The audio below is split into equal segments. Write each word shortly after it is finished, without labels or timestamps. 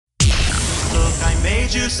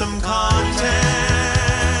Made you some content.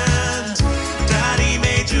 Daddy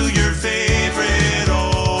made you your favorite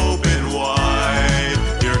open wide.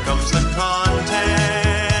 Here comes the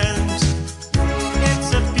content.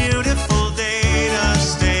 It's a beautiful day to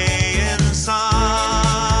stay inside.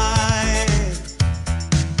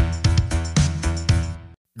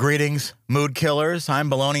 Greetings, mood killers. I'm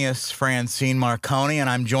Balonius Francine Marconi, and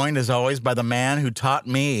I'm joined as always by the man who taught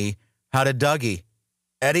me how to Dougie,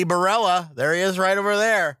 Eddie Barella. There he is right over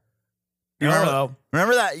there. Remember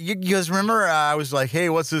that? You guys remember I was like, hey,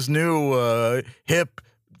 what's this new hip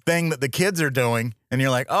thing that the kids are doing? And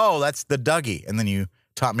you're like, oh, that's the Dougie. And then you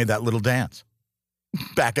taught me that little dance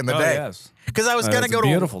back in the day. Yes. Because I was going to go to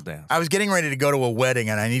beautiful dance. I was getting ready to go to a wedding,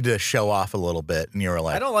 and I needed to show off a little bit. And you were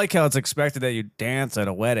like, I don't like how it's expected that you dance at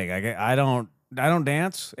a wedding. I don't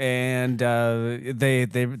dance, and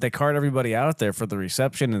they cart everybody out there for the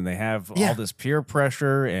reception, and they have all this peer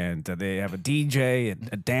pressure, and they have a DJ and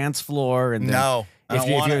a dance floor, and then if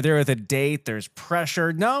you're there with a date, there's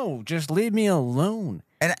pressure. No, just leave me alone.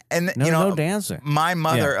 And no, you know, no dancing. My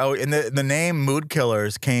mother, and the name Mood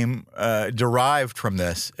Killers came derived from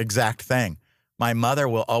this exact thing. My mother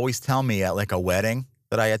will always tell me at like a wedding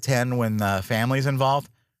that I attend when the family's involved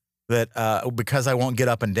that because I won't get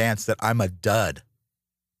up and dance, that I'm a dud.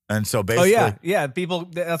 And so basically, people.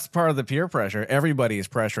 That's part of the peer pressure. Everybody is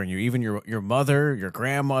pressuring you, even your mother, your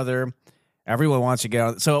grandmother. Everyone wants you to get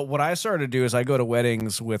on. So what I started to do is I go to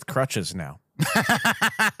weddings with crutches now.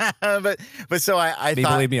 but so I people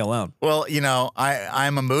thought, leave me alone. Well, you know,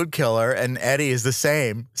 I'm a mood killer, and Eddie is the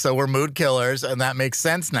same. So we're mood killers, and that makes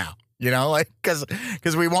sense now. You know, like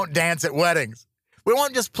because we won't dance at weddings. We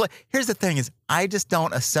won't just play. Here's the thing: is I just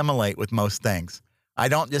don't assimilate with most things. I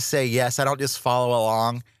don't just say yes. I don't just follow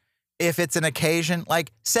along. If it's an occasion,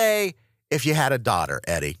 like say if you had a daughter,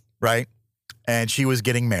 Eddie, right, and she was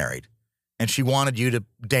getting married, and she wanted you to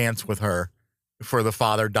dance with her for the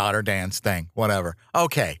father-daughter dance thing, whatever.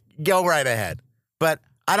 Okay, go right ahead. But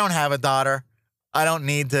I don't have a daughter. I don't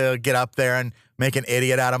need to get up there and make an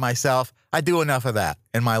idiot out of myself. I do enough of that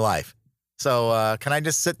in my life. So can I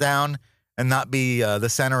just sit down and not be the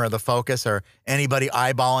center of the focus or anybody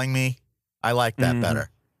eyeballing me? I like that better,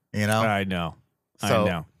 you know? I know. So, I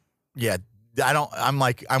know. Yeah, I'm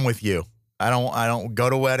with you. I don't go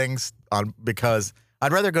to weddings because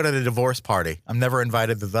I'd rather go to the divorce party. I'm never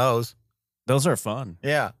invited to those. Those are fun.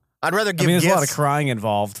 Yeah. I'd rather give there's gifts. a lot of crying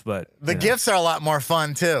involved, but the gifts are a lot more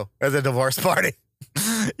fun too at the divorce party.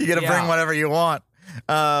 You get to bring whatever you want.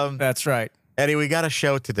 That's right. Eddie, we got a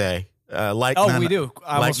show today. We do.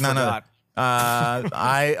 I almost forgot.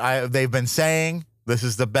 They've been saying this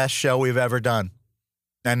is the best show we've ever done,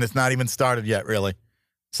 and it's not even started yet, really.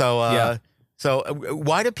 So,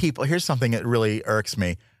 why do people? Here's something that really irks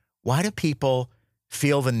me. Why do people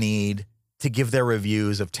feel the need to give their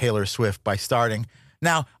reviews of Taylor Swift by starting?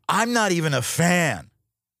 Now, I'm not even a fan,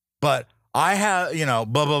 but I have, blah,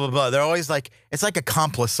 blah, blah, blah. They're always like, it's like a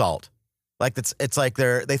complisalt. Like it's like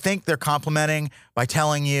they think they're complimenting by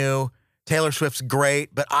telling you Taylor Swift's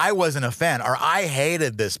great, but I wasn't a fan or I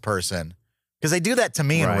hated this person because they do that to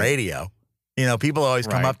me in radio. You know, people always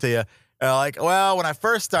come up to you like, well, when I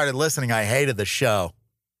first started listening, I hated the show,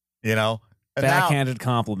 you know. And backhanded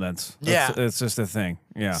compliments. Yeah, it's just a thing.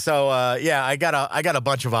 Yeah. So I got a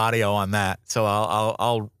bunch of audio on that. So I'll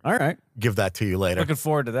all right, give that to you later. Looking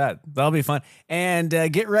forward to that. That'll be fun. And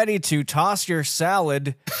get ready to toss your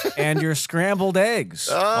salad and your scrambled eggs.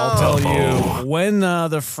 I'll tell you when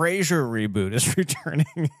the Frasier reboot is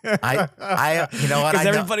returning. I you know what? Because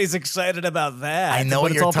everybody's excited about that. I know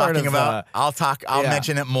what you're talking about. I'll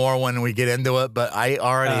mention it more when we get into it. But I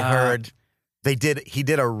already heard he did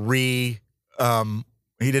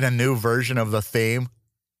a new version of the theme.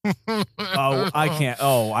 I can't.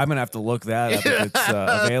 I'm gonna have to look that up if it's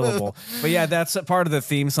available. But yeah, that's a part of the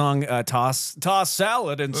theme song. Toss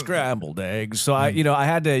salad and scrambled eggs. So I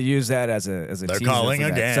had to use that as a They're teaser calling for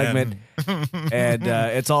that again segment, and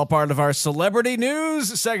it's all part of our celebrity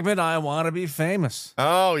news segment. I want to be famous.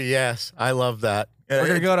 Oh yes, I love that. We're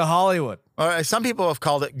gonna go to Hollywood. Some people have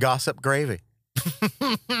called it gossip gravy.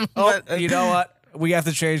 You know what? We have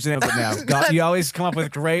to change the name of it now. You always come up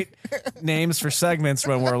with great names for segments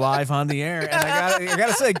when we're live on the air, and I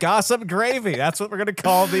gotta say, gossip gravy. That's what we're gonna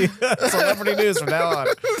call the celebrity news from now on.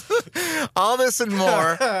 All this and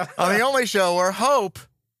more on the only show where hope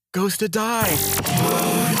goes to die.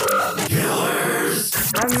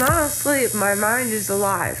 I'm not asleep. My mind is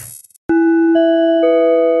alive.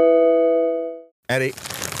 Eddie,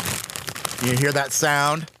 you hear that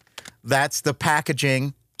sound? That's the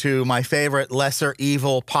packaging to my favorite lesser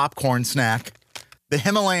evil popcorn snack, the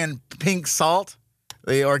Himalayan pink salt,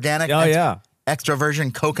 the organic extra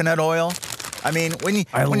virgin coconut oil. I mean,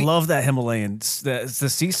 I love that Himalayan. The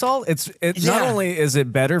sea salt. Not Yeah. only is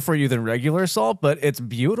it better for you than regular salt, but it's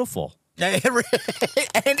beautiful. and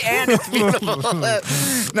it's beautiful.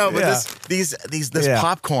 No, but this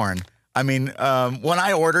popcorn. I mean, when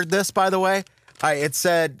I ordered this, by the way, it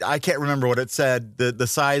said, I can't remember what it said the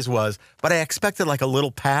size was, but I expected like a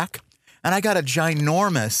little pack, and I got a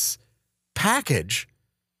ginormous package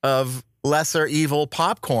of Lesser Evil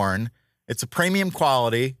popcorn. It's a premium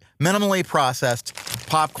quality, minimally processed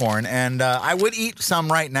popcorn, and I would eat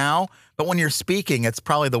some right now, but when you're speaking, it's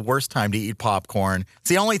probably the worst time to eat popcorn. It's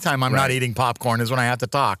the only time I'm not eating popcorn is when I have to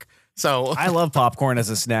talk. So I love popcorn as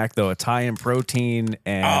a snack, though. It's high in protein,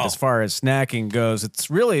 and as far as snacking goes, it's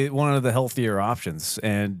really one of the healthier options.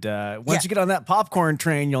 And once you get on that popcorn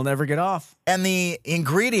train, you'll never get off. And the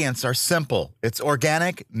ingredients are simple. It's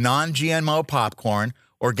organic, non-GMO popcorn,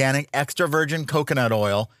 organic extra virgin coconut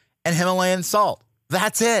oil, and Himalayan salt.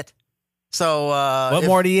 That's it. So what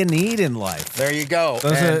more do you need in life? There you go.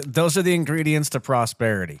 Those are the ingredients to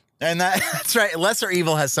prosperity. And that's right. Lesser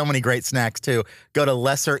Evil has so many great snacks, too. Go to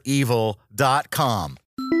lesserevil.com.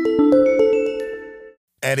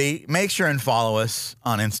 Eddie, make sure and follow us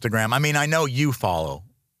on Instagram. I mean, I know you follow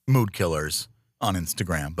Mood Killers on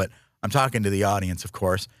Instagram, but I'm talking to the audience, of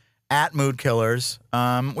course, at Mood Killers.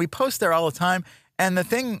 We post there all the time. And the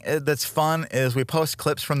thing that's fun is we post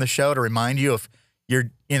clips from the show to remind you if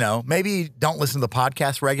you're, maybe you don't listen to the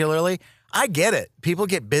podcast regularly. I get it. People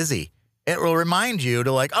get busy. It will remind you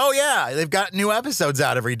to like, oh, yeah, they've got new episodes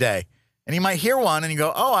out every day. And you might hear one and you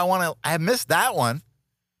go, oh, I missed that one.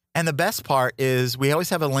 And the best part is we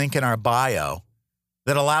always have a link in our bio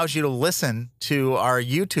that allows you to listen to our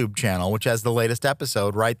YouTube channel, which has the latest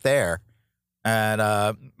episode right there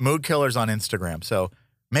at Mood Killers on Instagram. So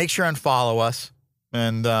make sure and follow us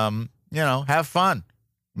and, have fun.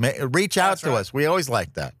 Reach out to us. We always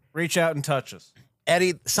like that. Reach out and touch us.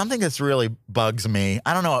 Eddie, something that's really bugs me,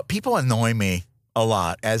 I don't know, people annoy me a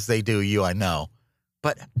lot, as they do you, I know.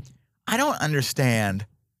 But I don't understand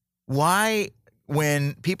why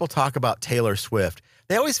when people talk about Taylor Swift,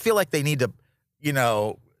 they always feel like they need to,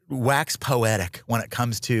 wax poetic when it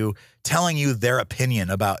comes to telling you their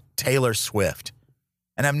opinion about Taylor Swift.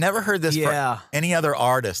 And I've never heard this for any other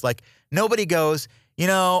artist. Like, nobody goes,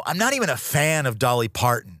 I'm not even a fan of Dolly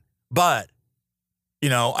Parton, but,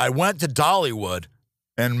 I went to Dollywood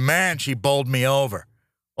and man, she bowled me over.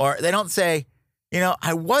 Or they don't say,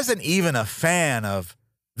 I wasn't even a fan of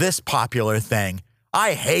this popular thing.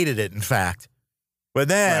 I hated it, in fact. But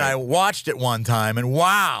then I watched it one time and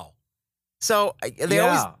wow. So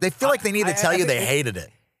they feel like they need to tell you they hated it.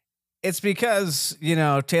 It's because,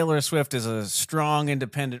 Taylor Swift is a strong,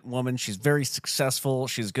 independent woman. She's very successful.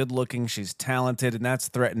 She's good looking. She's talented. And that's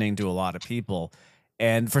threatening to a lot of people.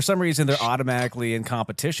 And for some reason, they're automatically in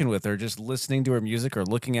competition with her, just listening to her music or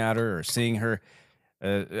looking at her or seeing her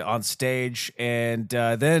on stage. And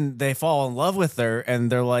then they fall in love with her.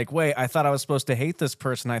 And they're like, wait, I thought I was supposed to hate this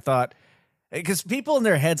person. I thought, because people in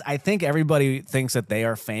their heads, I think everybody thinks that they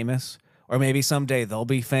are famous. Or maybe someday they'll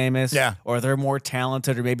be famous, or they're more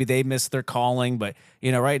talented, or maybe they missed their calling. But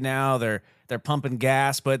right now they're pumping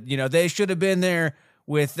gas. But they should have been there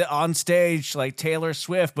on stage like Taylor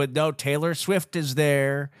Swift. But no, Taylor Swift is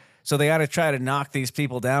there, so they got to try to knock these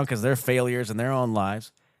people down because they're failures in their own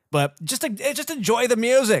lives. But just enjoy the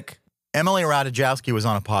music. Emily Ratajkowski was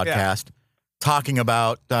on a podcast. Talking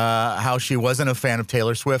about how she wasn't a fan of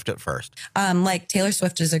Taylor Swift at first. Like Taylor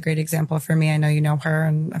Swift is a great example for me. I know you know her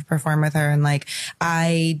and I've performed with her. And like,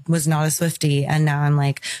 I was not a Swiftie. And now I'm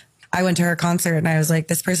like, I went to her concert and I was like,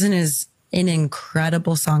 this person is an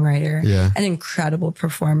incredible songwriter, an incredible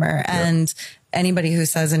performer. And anybody who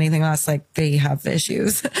says anything else, like they have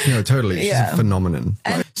issues. Totally. She's a phenomenon.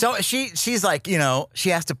 So she's like, she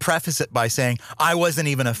has to preface it by saying, I wasn't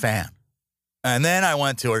even a fan. And then I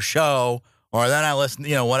went to her show. Or then I listen,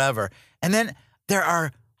 whatever. And then there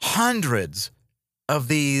are hundreds of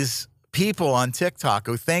these people on TikTok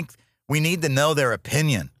who think we need to know their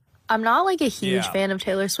opinion. I'm not like a huge fan of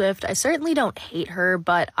Taylor Swift. I certainly don't hate her,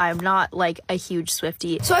 but I'm not like a huge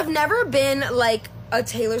Swiftie. So I've never been like a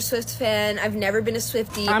Taylor Swift fan. I've never been a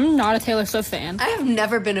Swiftie. I'm not a Taylor Swift fan. I have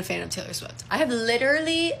never been a fan of Taylor Swift. I have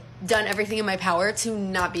literally done everything in my power to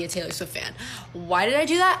not be a Taylor Swift fan. Why did I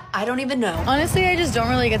do that? I don't even know. Honestly, I just don't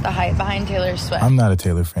really get the hype behind Taylor Swift. I'm not a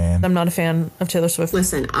Taylor fan. I'm not a fan of Taylor Swift.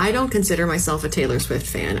 Listen, I don't consider myself a Taylor Swift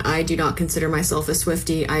fan. I do not consider myself a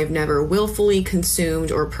Swiftie. I've never willfully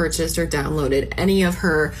consumed or purchased or downloaded any of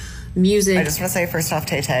her music. I just want to say, first off,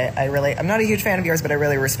 Tay-Tay, I'm not a huge fan of yours, but I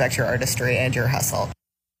really respect your artistry and your hustle.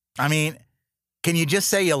 I mean, can you just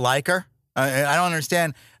say you like her? I don't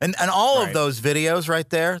understand. And all of those videos right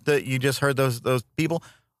there that you just heard, those people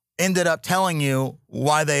ended up telling you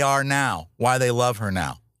why they are now, why they love her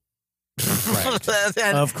now.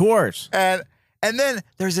 Of course. And then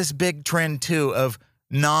there's this big trend too of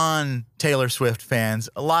non-Taylor Swift fans,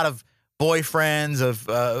 a lot of boyfriends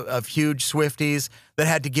of huge Swifties that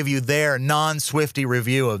had to give you their non-Swiftie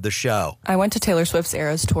review of the show. I went to Taylor Swift's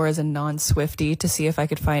Eras Tour as a non-Swiftie to see if I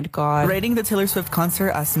could find God. Rating the Taylor Swift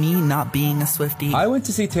concert as me not being a Swiftie. I went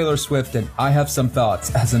to see Taylor Swift and I have some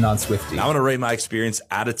thoughts as a non-Swiftie. I'm going to rate my experience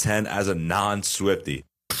out of 10 as a non-Swiftie.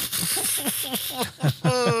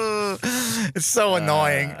 It's so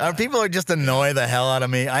annoying. People are just annoy the hell out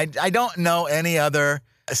of me. I don't know any other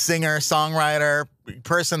singer, songwriter,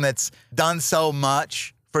 person that's done so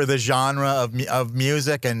much for the genre of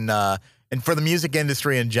music and for the music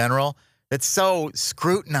industry in general. That's so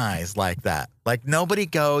scrutinized like that. Like nobody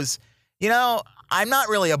goes, I'm not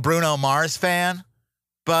really a Bruno Mars fan,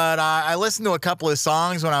 but I listened to a couple of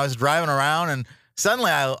songs when I was driving around and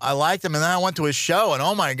suddenly I liked him, and then I went to his show and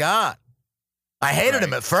oh my God, I hated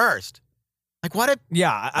him at first. Like what?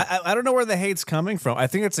 I don't know where the hate's coming from. I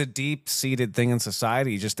think it's a deep-seated thing in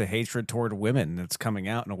society, just a hatred toward women that's coming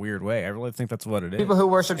out in a weird way. I really think that's what it is. People who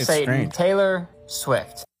worship Satan, strange. Taylor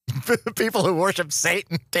Swift. People who worship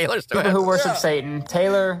Satan, Taylor Swift. People who worship Satan,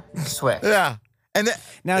 Taylor Swift. Yeah. And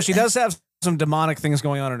now she does have some demonic things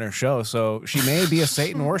going on in her show, so she may be a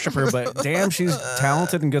Satan worshiper, but damn, she's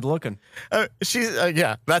talented and good looking. She's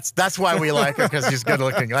that's why we like her, because she's good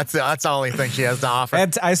looking. That's the only thing she has to offer.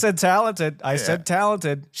 And I said talented. I said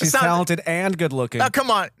talented. She's talented and good looking. Now come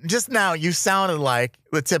on, just now you sounded like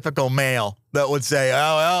the typical male that would say,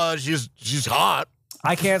 "Oh well, she's hot."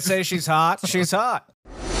 I can't say she's hot. She's hot.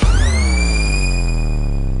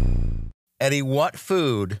 Eddie, what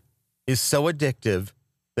food is so addictive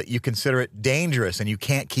that you consider it dangerous and you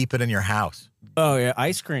can't keep it in your house? Oh yeah,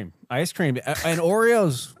 ice cream, and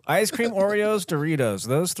Oreos, ice cream, Oreos, Doritos.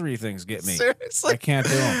 Those three things get me. Seriously, I can't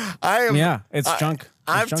do them. It's junk.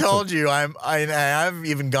 I've told you, I've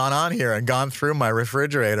even gone on here and gone through my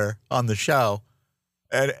refrigerator on the show,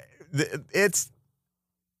 and it's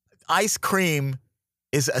ice cream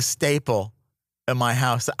is a staple in my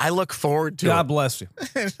house. I look forward to. God bless you.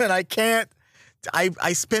 And I can't.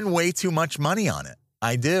 I spend way too much money on it.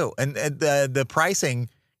 I do. And the pricing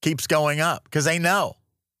keeps going up because they know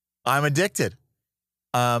I'm addicted.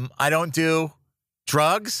 I don't do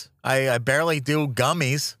drugs. I barely do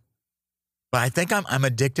gummies, but I think I'm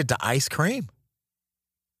addicted to ice cream.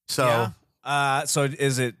 So, so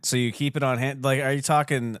is it, so you keep it on hand? Like, are you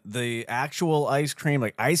talking the actual ice cream,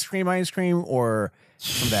 like ice cream, or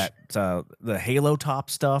from that, the Halo Top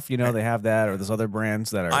stuff, they have that, or there's other brands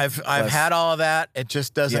that are. I've had all of that. It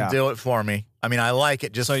just doesn't do it for me. I mean, I like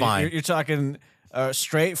it just fine. You're talking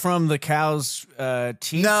straight from the cow's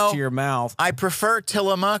teeth to your mouth. I prefer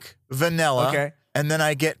Tillamook vanilla. Okay. And then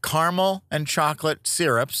I get caramel and chocolate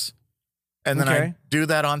syrups. And then I do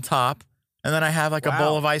that on top. And then I have like a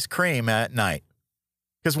bowl of ice cream at night.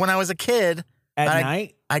 Because when I was a kid. At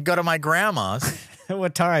night? I'd go to my grandma's.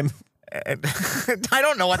 What time? I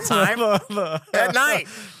don't know what time. At night.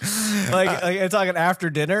 Like you're talking after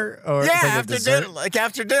dinner, or after dinner, like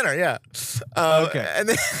after dinner, yeah. Okay. And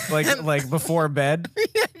then, like before bed.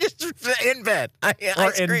 Yeah, just in bed.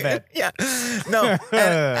 In bed. Yeah. No.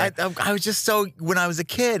 And I was just so, when I was a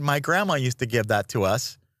kid, my grandma used to give that to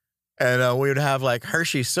us, and we would have like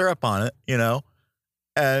Hershey syrup on it,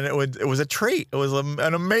 and it was a treat. It was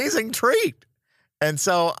an amazing treat. And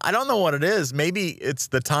so I don't know what it is. Maybe it's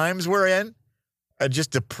the times we're in.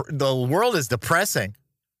 Just the world is depressing.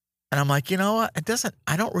 And I'm like, you know what?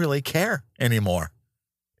 I don't really care anymore.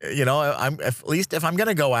 At least if I'm going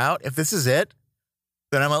to go out, if this is it,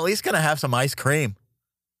 then I'm at least going to have some ice cream.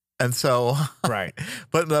 And so, right.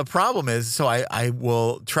 But the problem is, so I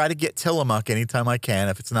will try to get Tillamook anytime I can.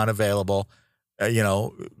 If it's not available,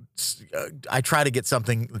 I try to get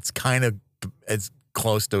something that's kind of as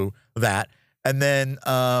close to that. And then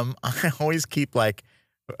I always keep like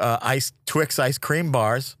Twix ice cream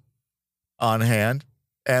bars on hand,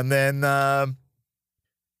 and then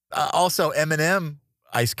also M&M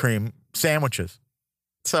ice cream sandwiches.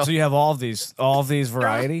 So you have all these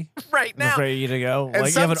variety right now, ready to go.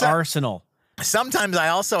 Like you have an arsenal. Sometimes I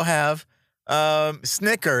also have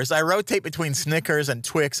Snickers. I rotate between Snickers and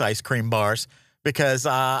Twix ice cream bars because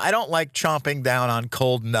I don't like chomping down on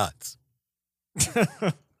cold nuts.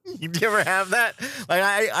 You ever have that? Like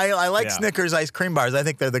I like Snickers ice cream bars. I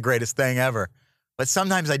think they're the greatest thing ever. But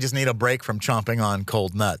sometimes I just need a break from chomping on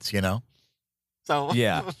cold nuts, So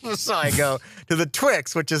yeah. So I go to the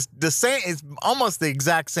Twix, which is the same. It's almost the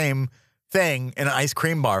exact same thing in an ice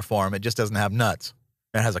cream bar form. It just doesn't have nuts.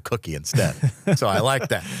 It has a cookie instead. So I like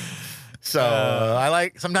that. So I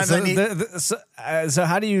like sometimes so I need. So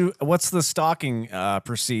how do you? What's the stocking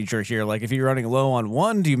procedure here? Like, if you're running low on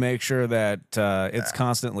one, do you make sure that it's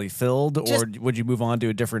constantly filled, or would you move on to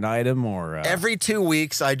a different item? Or every 2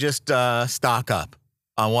 weeks, I just stock up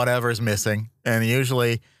on whatever's missing, and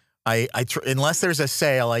usually, unless there's a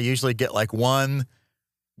sale, I usually get like one,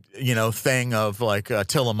 thing of like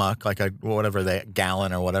Tillamook, like whatever that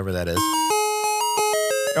gallon or whatever that is.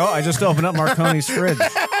 Oh, I just opened up Marconi's fridge.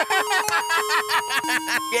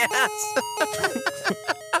 Yes.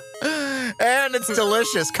 And it's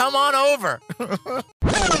delicious. Come on over.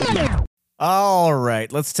 All right,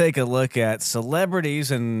 let's take a look at celebrities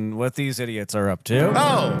and what these idiots are up to.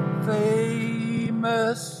 Oh.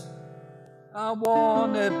 Famous. I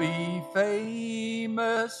wanna be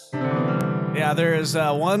famous. Yeah, there's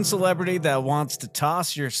one celebrity that wants to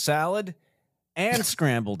toss your salad and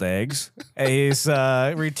scrambled eggs. He's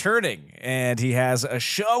returning, and he has a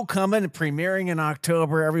show coming, premiering in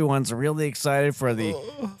October. Everyone's really excited for the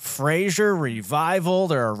Frasier revival.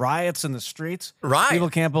 There are riots in the streets. Right. People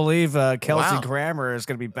can't believe Kelsey Grammer is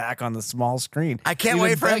going to be back on the small screen. I can't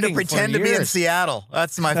wait for him to pretend to be in Seattle.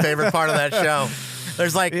 That's my favorite part of that show.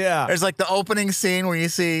 There's like the opening scene where you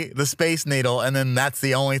see the Space Needle, and then that's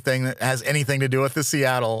the only thing that has anything to do with the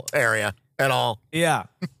Seattle area at all. Yeah,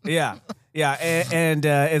 and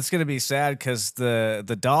it's gonna be sad because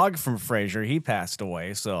the dog from Frasier, he passed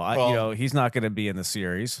away, so he's not gonna be in the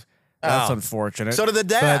series. That's unfortunate. So did the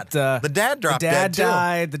dad. But, the dad dropped the dad dead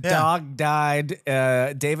died. too. The dog died.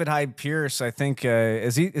 David Hyde Pierce, I think,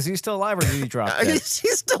 is he still alive or did he drop dead?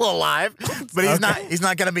 He's still alive, but he's not. He's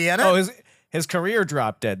not gonna be in it. Oh, his career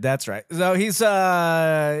dropped dead. That's right. So he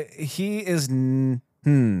is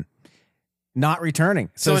not returning.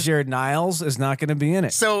 So Jared Niles is not going to be in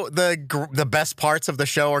it. So the best parts of the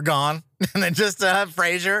show are gone, and then just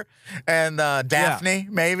Frasier and Daphne,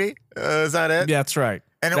 maybe is that it? Yeah, that's right.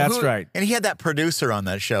 And that's right. And he had that producer on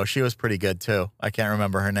that show. She was pretty good too. I can't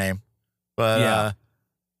remember her name, but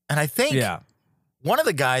and I think one of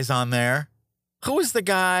the guys on there, who was the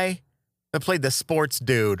guy that played the sports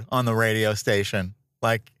dude on the radio station?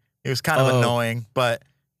 Like, he was kind of annoying, but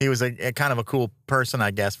he was a kind of a cool person,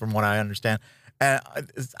 I guess, from what I understand. And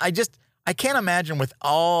I can't imagine with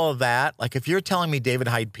all of that. Like, if you're telling me David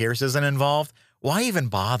Hyde Pierce isn't involved, why even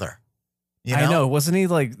bother? I know. Wasn't he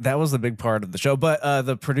like, that was the big part of the show, but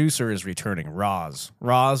the producer is returning. Roz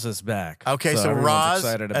is back. Okay, so Roz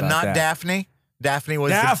and not that. Daphne. Daphne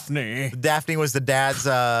was the dad's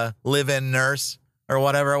live-in nurse or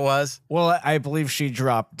whatever it was. Well, I believe she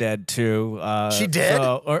dropped dead too. She did?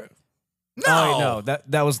 No. Oh, no,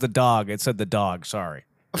 that was the dog. It said the dog. Sorry.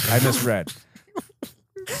 I misread.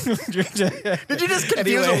 Did you just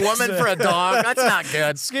confuse a woman for a dog? That's not good.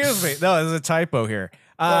 Excuse me. No, there's a typo here.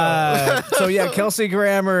 So yeah, Kelsey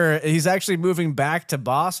Grammer, he's actually moving back to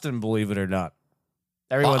Boston, believe it or not.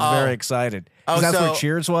 Everyone's very excited. That's where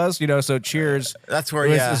Cheers was, so Cheers. That's where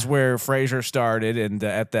is where Frasier started, and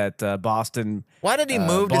at that Boston. Why did he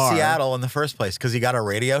move to Seattle in the first place? Because he got a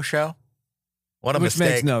radio show. What a mistake!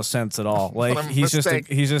 Which makes no sense at all. Like he's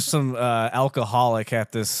just some alcoholic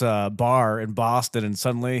at this bar in Boston, and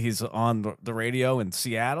suddenly he's on the radio in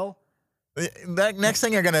Seattle. That next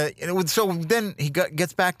thing you're gonna. So then he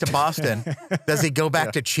gets back to Boston. Does he go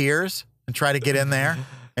back to Cheers and try to get in there?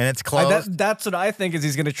 And it's closed. That's what I think is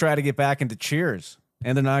he's going to try to get back into Cheers,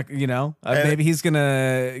 and they're not. Maybe he's going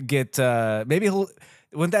to get. Maybe he'll.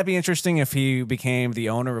 Wouldn't that be interesting if he became the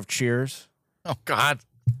owner of Cheers? Oh God!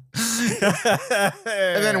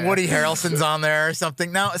 And then Woody Harrelson's on there or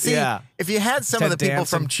something. Now, see, if you had some Ted of the people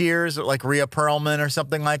Danson from Cheers, like Rhea Perlman or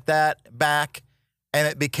something like that, back, and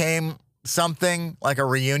it became something like a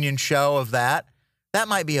reunion show of that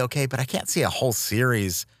might be okay. But I can't see a whole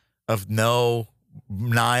series of no.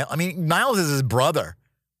 Niles. I mean, Niles is his brother,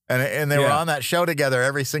 and they were on that show together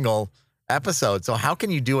every single episode. So how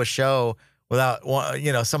can you do a show without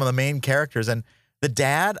some of the main characters? And the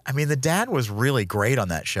dad, the dad was really great on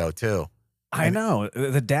that show too. I know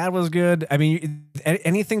the dad was good. I mean,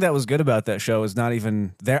 anything that was good about that show is not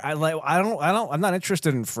even there. I'm not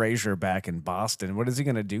interested in Frasier back in Boston. What is he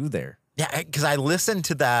going to do there? Yeah, because I listened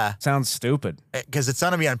to the. Sounds stupid. Because it's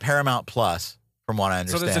going to be on Paramount Plus, from what I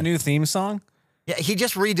understand. So there's a new theme song. Yeah, he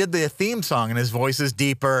just redid the theme song, and his voice is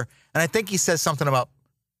deeper. And I think he says something about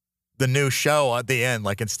the new show at the end,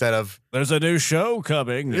 like instead of "There's a new show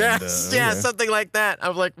coming." Yes, something like that. I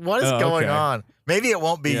was like, "What is going on?" Maybe it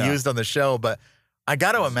won't be used on the show, but I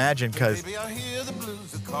got to imagine because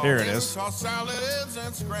here it is.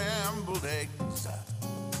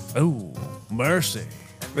 Oh, mercy!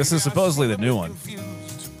 This is supposedly the new one.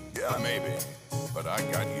 Yeah, maybe. But I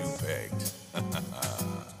got you pegged.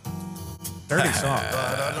 Dirty song.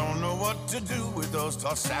 But I don't know what to do with those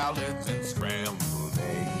tossed salads and scrambled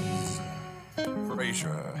eggs.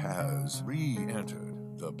 Frasier has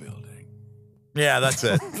re-entered the building. Yeah, that's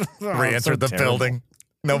it. Re-entered the building.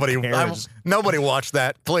 Nobody watched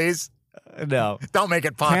that, please. No. Don't make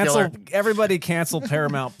it popular. Everybody cancel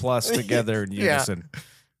Paramount Plus together in unison.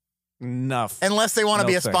 Enough. Unless they want to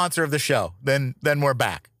be a sponsor of the show, then we're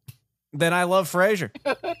back. Then I love Frasier.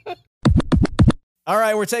 All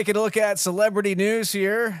right, we're taking a look at celebrity news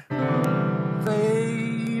here.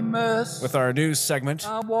 Famous. With our news segment.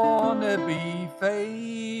 I wanna be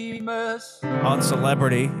famous. On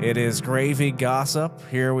celebrity, it is Gravy Gossip.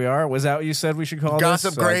 Here we are. Was that what you said we should call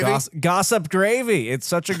Gossip this? Gravy? Gossip Gravy. It's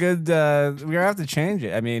such a good, we're going to have to change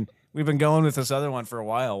it. I mean, we've been going with this other one for a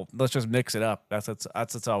while. Let's just mix it up.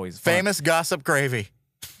 That's always fun. Famous Gossip Gravy.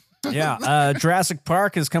 Yeah. Jurassic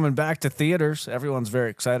Park is coming back to theaters. Everyone's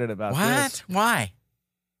very excited about this. What? Why?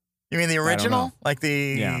 You mean the original? Like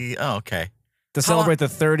the... Yeah. Oh, okay. To celebrate the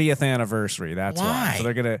 30th anniversary. That's why. Why? So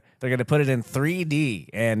they're gonna put it in 3D.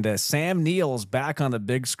 And Sam Neill's back on the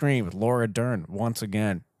big screen with Laura Dern once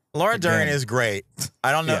again. Laura Dern is great.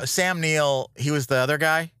 I don't know. Yeah. Sam Neill, he was the other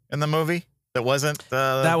guy in the movie that wasn't...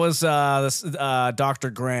 That was Dr.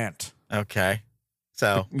 Grant. Okay.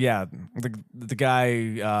 So... Yeah, the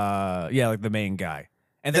guy, like the main guy.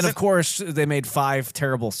 And then, of course, they made 5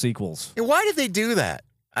 terrible sequels. Why did they do that?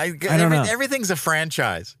 I don't know. Everything's a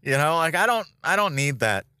franchise, you know. Like I don't need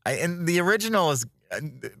that. And the original is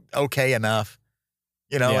okay enough,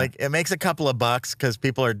 you know. Yeah. Like it makes a couple of bucks because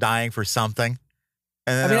people are dying for something.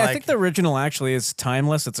 And then I think the original actually is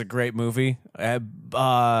timeless. It's a great movie.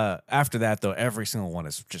 After that, though, every single one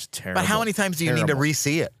is just terrible. But how many times do you need to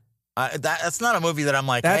re-see it? That's not a movie that I'm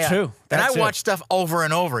like. That's hey, true. And I watch stuff over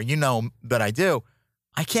and over. You know that I do.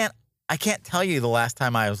 I can't tell you the last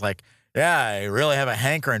time I was like, yeah, I really have a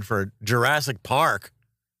hankering for Jurassic Park.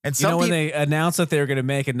 And some when they announced that they were going to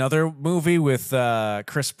make another movie with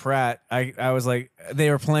Chris Pratt, I was like, they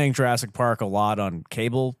were playing Jurassic Park a lot on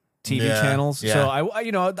cable TV channels. Yeah. So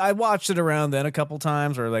I watched it around then a couple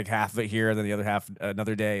times, or like half of it here, and then the other half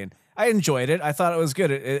another day, and I enjoyed it. I thought it was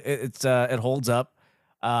good. It holds up.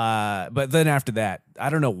 But then after that, I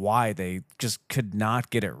don't know why they just could not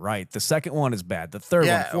get it right. The second one is bad. The third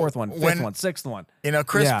one, fourth one, fifth one, sixth one. You know,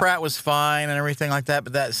 Chris Pratt was fine and everything like that,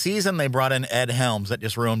 but that season they brought in Ed Helms that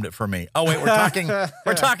just ruined it for me. Oh wait, we're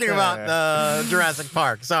talking about Jurassic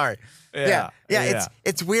Park. Sorry. Yeah.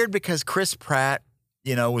 It's weird because Chris Pratt,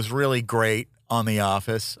 you know, was really great on The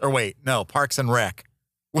Office. Or wait, no, Parks and Rec.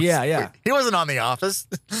 Yeah. He wasn't on The Office.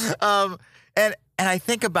 And I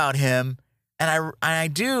think about him. And I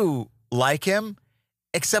do like him,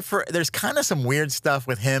 except for there's kind of some weird stuff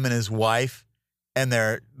with him and his wife and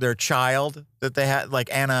their child that they had,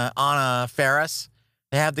 like Anna Faris.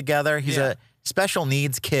 They have together. He's a special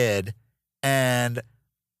needs kid, and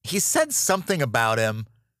he said something about him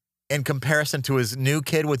in comparison to his new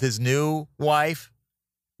kid with his new wife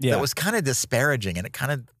that was kind of disparaging, and it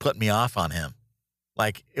kind of put me off on him.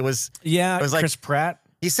 Like it was like Chris Pratt.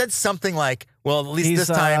 He said something like, well, at least this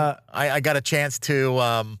time I got a chance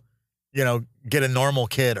to, get a normal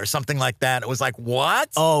kid or something like that. It was like, what?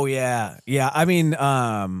 Oh, yeah. Yeah. I mean,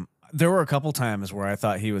 there were a couple times where I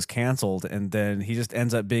thought he was canceled, and then he just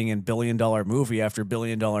ends up being in $1 billion movie after $1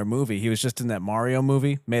 billion movie. He was just in that Mario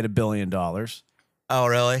movie, made $1 billion. Oh,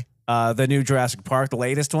 really? The new Jurassic Park, the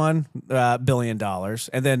latest one, $1 billion.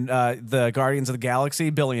 And then the Guardians of the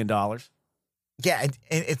Galaxy, $1 billion. Yeah,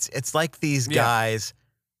 it's like these guys...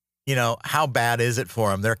 You know, how bad is it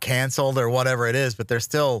for them? They're canceled or whatever it is, but they're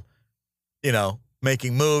still,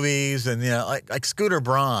 making movies and, like Scooter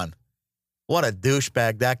Braun. What a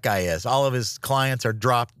douchebag that guy is. All of his clients are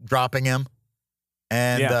dropping him.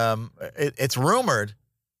 And it's rumored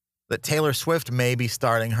that Taylor Swift may be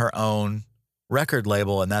starting her own record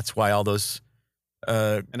label, and that's why all those...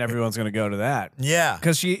 and everyone's going to go to that. Yeah.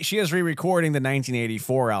 Because she is re-recording the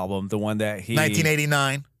 1984 album, the one that he...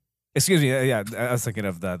 1989. Excuse me, yeah, I was thinking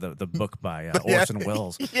of the book by Orson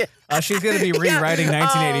Welles. She's going to be rewriting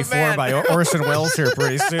 1984 by Orson Welles here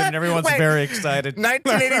pretty soon, and everyone's very excited.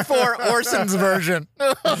 1984 Orson's version.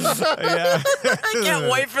 I can't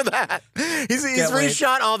wait for that. He's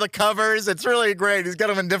reshot all the covers. It's really great. He's got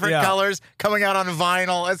them in different colors, coming out on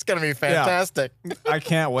vinyl. It's going to be fantastic. Yeah. I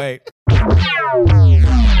can't wait.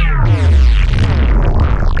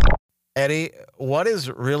 Eddie, what is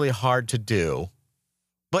really hard to do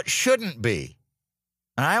but shouldn't be?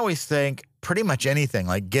 And I always think pretty much anything,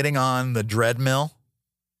 like getting on the treadmill,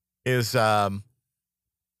 is you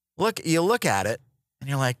look at it And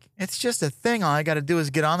you're like, it's just a thing. All I got to do is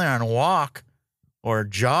get on there and walk or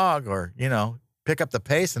jog or, you know, pick up the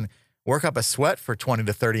pace and work up a sweat for 20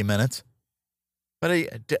 to 30 minutes. But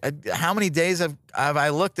how many days have I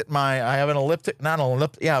looked at I have an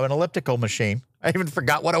an elliptical machine. I even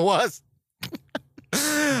forgot what it was.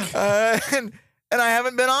 And I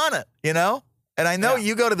haven't been on it, you know? And I know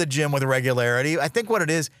you go to the gym with regularity. I think what it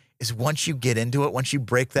is once you get into it, once you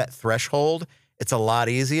break that threshold, it's a lot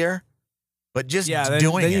easier. But just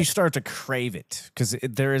doing it. Then you start to crave it because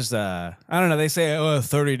there is, I don't know, they say,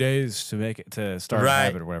 30 days to make it, to start a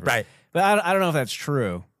habit or whatever. Right. But I don't know if that's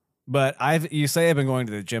true. But you say I've been going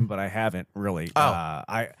to the gym, but I haven't really.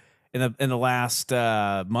 In the last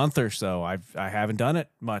month or so, I haven't done it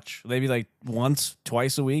much. Maybe like once,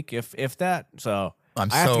 twice a week, if that. So I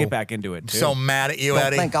have to get back into it too. So mad at you,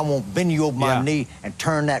 Eddie. I think I won't bend you over my knee and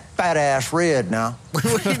turn that fat ass red now.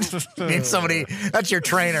 You need somebody. That's your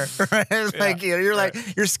trainer, right? It's like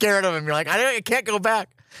you're scared of him. You're like, I can't go back.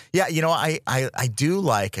 Yeah, you know, I do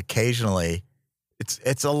like occasionally.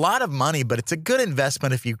 It's a lot of money, but it's a good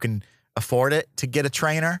investment if you can afford it to get a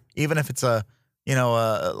trainer, even if it's a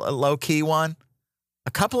low key one.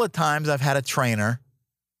 A couple of times I've had a trainer,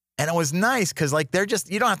 and it was nice because like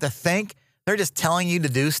you don't have to think. They're just telling you to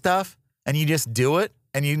do stuff, and you just do it,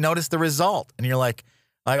 and you notice the result, and you're like,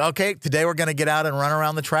 okay, today we're gonna get out and run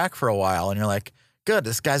around the track for a while, and you're like, good,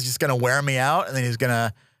 this guy's just gonna wear me out, and then he's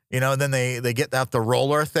gonna, then they get out the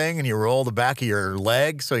roller thing, and you roll the back of your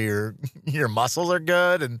leg so your muscles are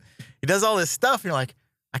good, and he does all this stuff, and you're like,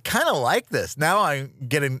 I kind of like this. Now I'm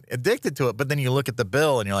getting addicted to it, but then you look at the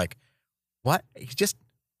bill, and you're like, what?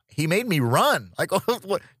 He made me run. Like,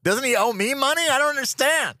 what? Doesn't he owe me money? I don't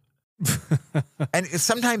understand. And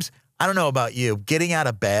sometimes, I don't know about you, getting out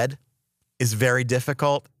of bed is very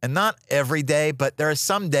difficult. And not every day, but there are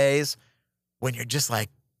some days when you're just like,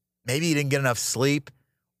 maybe you didn't get enough sleep,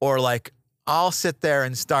 or like, I'll sit there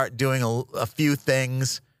and start doing a few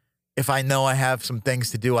things if I know I have some things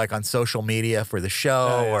to do, like on social media for the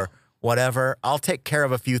show or whatever. I'll take care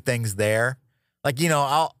of a few things there. Like,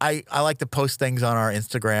 I like to post things on our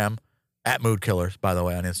Instagram, at Mood Killers, by the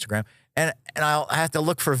way, on Instagram. And I have to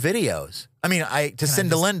look for videos. I mean, send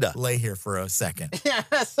to Linda. Lay here for a second. Yeah.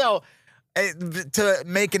 So to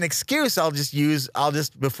make an excuse, I'll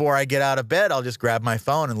just before I get out of bed, I'll just grab my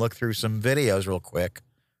phone and look through some videos real quick,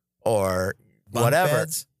 or whatever.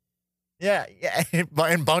 Beds? Yeah,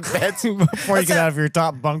 in bunk beds before you get out of your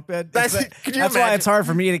top bunk bed. That's why it's hard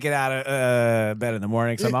for me to get out of bed in the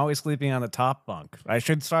morning, because I'm always sleeping on the top bunk. I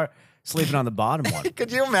should start sleeping on the bottom one.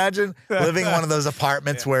 Could you imagine living in one of those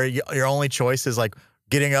apartments where your only choice is like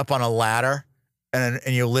getting up on a ladder, and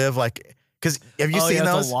you live like, because have you seen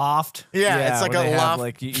those? A loft. Yeah, it's like a loft.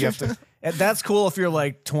 Like you have to. That's cool if you're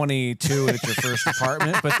like 22 and it's your first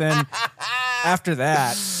apartment, but then after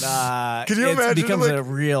that, it becomes a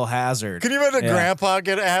real hazard. Can you imagine Grandpa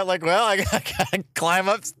get at like, well, I gotta climb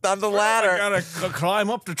up on the ladder. I gotta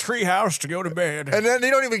climb up the treehouse to go to bed. And then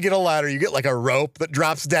you don't even get a ladder. You get like a rope that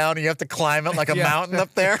drops down, and you have to climb it like a mountain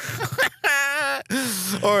up there.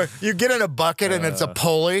 Or you get in a bucket and it's a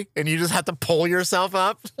pulley, and you just have to pull yourself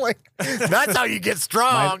up. Like, that's how you get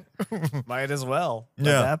strong. Might as well at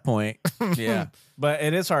that point. Yeah. But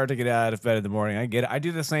it is hard to get out of bed in the morning. I get it. I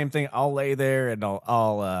do the same thing. I'll lay there and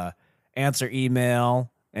I'll answer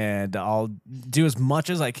email, and I'll do as much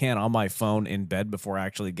as I can on my phone in bed before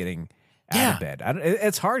actually getting out of bed.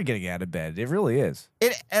 It's hard getting out of bed. It really is.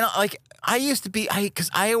 And like, I used to be, because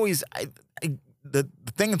the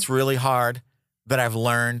thing that's really hard that I've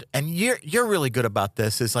learned, and you're really good about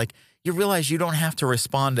this, is like, you realize you don't have to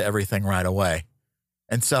respond to everything right away.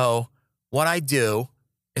 And so what I do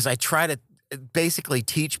is I try to basically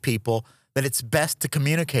teach people that it's best to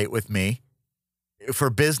communicate with me for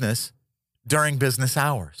business during business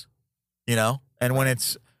hours, and when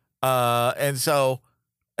it's, and so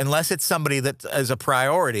unless it's somebody that is a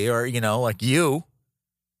priority, or, like you,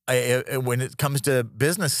 when it comes to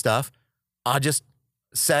business stuff, I'll just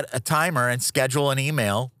set a timer and schedule an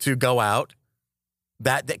email to go out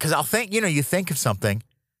because I'll think, you think of something.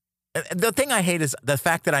 And the thing I hate is the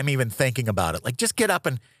fact that I'm even thinking about it. Like, just get up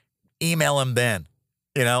and email him then,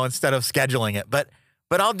 instead of scheduling it. But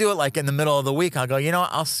I'll do it like in the middle of the week. I'll go,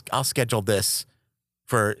 I'll schedule this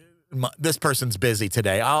for this person's busy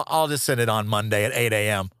today. I'll just send it on Monday at 8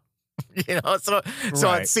 a.m. So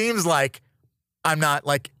it seems like I'm not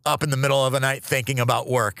like up in the middle of the night thinking about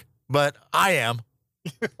work, but I am.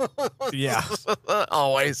 Yeah.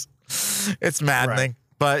 Always. It's maddening. Right.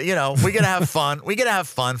 But, we get to have fun. We get to have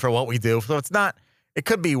fun for what we do. So it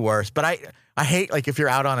could be worse. But I hate, like, if you're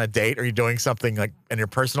out on a date or you're doing something like in your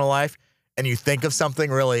personal life and you think of something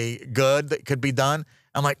really good that could be done,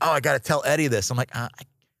 I'm like, oh, I got to tell Eddie this. I'm like, I'm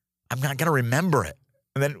not going to remember it.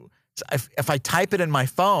 And then if I type it in my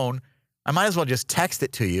phone, I might as well just text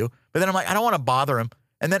it to you. But then I'm like, I don't want to bother him.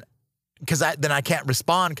 And then, then I can't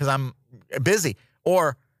respond because I'm busy.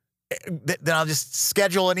 Or then I'll just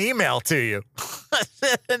schedule an email to you.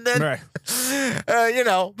 And then, right.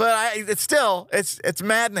 But it's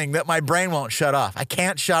maddening that my brain won't shut off. I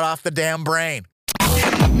can't shut off the damn brain.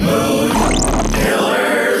 Mood Killer.